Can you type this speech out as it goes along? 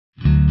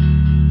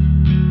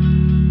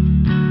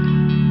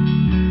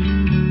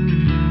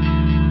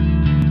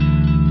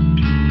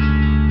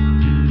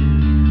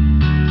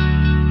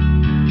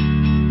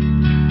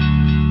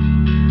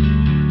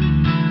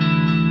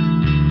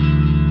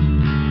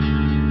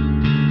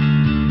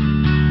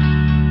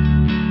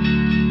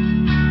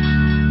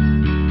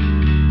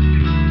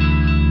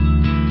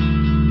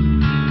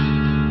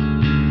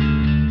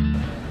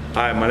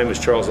Hi, my name is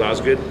Charles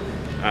Osgood.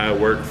 I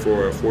work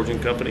for a forging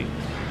company.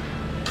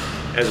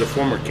 As a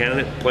former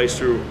candidate placed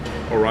through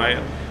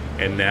Orion,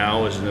 and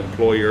now as an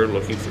employer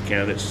looking for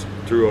candidates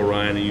through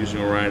Orion and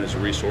using Orion as a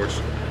resource,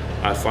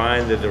 I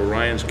find that the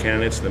Orion's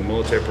candidates and the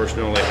military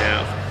personnel they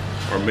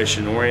have are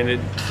mission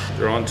oriented,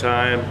 they're on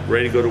time,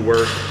 ready to go to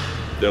work,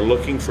 they're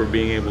looking for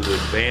being able to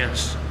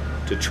advance,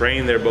 to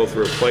train their both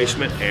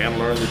replacement and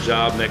learn the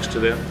job next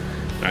to them.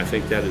 And I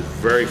think that is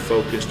very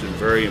focused and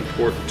very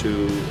important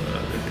to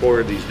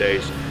employer these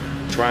days,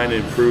 trying to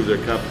improve their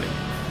company.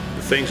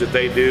 The things that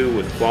they do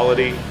with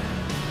quality,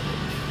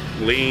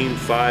 lean,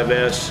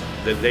 5S,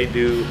 that they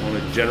do on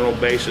a general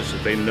basis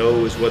that they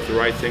know is what the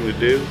right thing to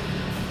do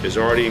is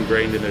already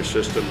ingrained in their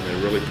system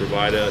and really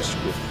provide us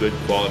with good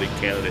quality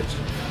candidates.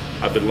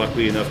 I've been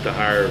lucky enough to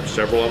hire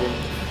several of them,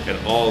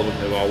 and all of them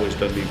have always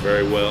done me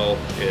very well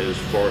as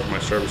far as my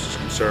service is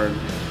concerned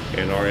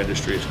and our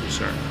industry is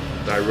concerned.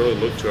 I really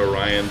look to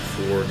Orion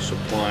for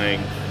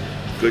supplying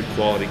good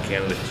quality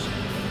candidates.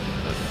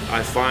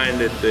 I find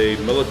that the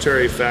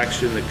military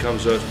faction that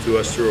comes to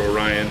us through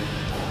Orion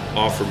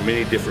offer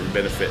many different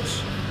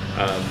benefits.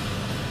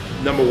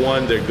 Number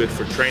one, they're good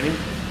for training.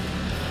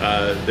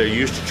 They're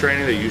used to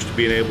training, they're used to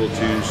being able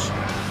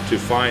to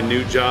find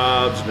new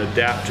jobs and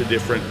adapt to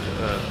different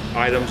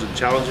items and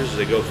challenges as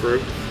they go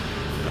through.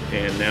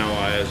 And now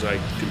as I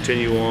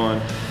continue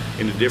on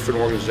into different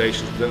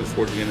organizations within the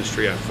forging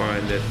industry, I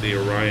find that the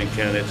Orion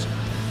candidates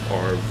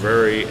are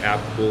very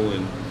applicable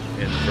and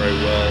very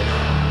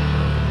well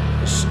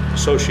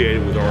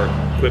associated with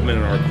our equipment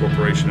and our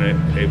corporation,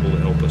 able to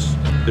help us.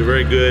 They're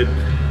very good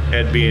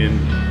at being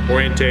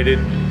orientated,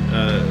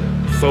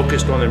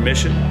 focused on their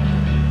mission.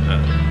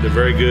 They're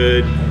very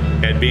good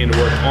at being to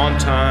work on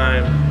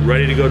time,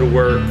 ready to go to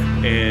work,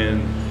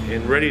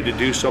 and ready to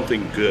do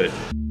something good.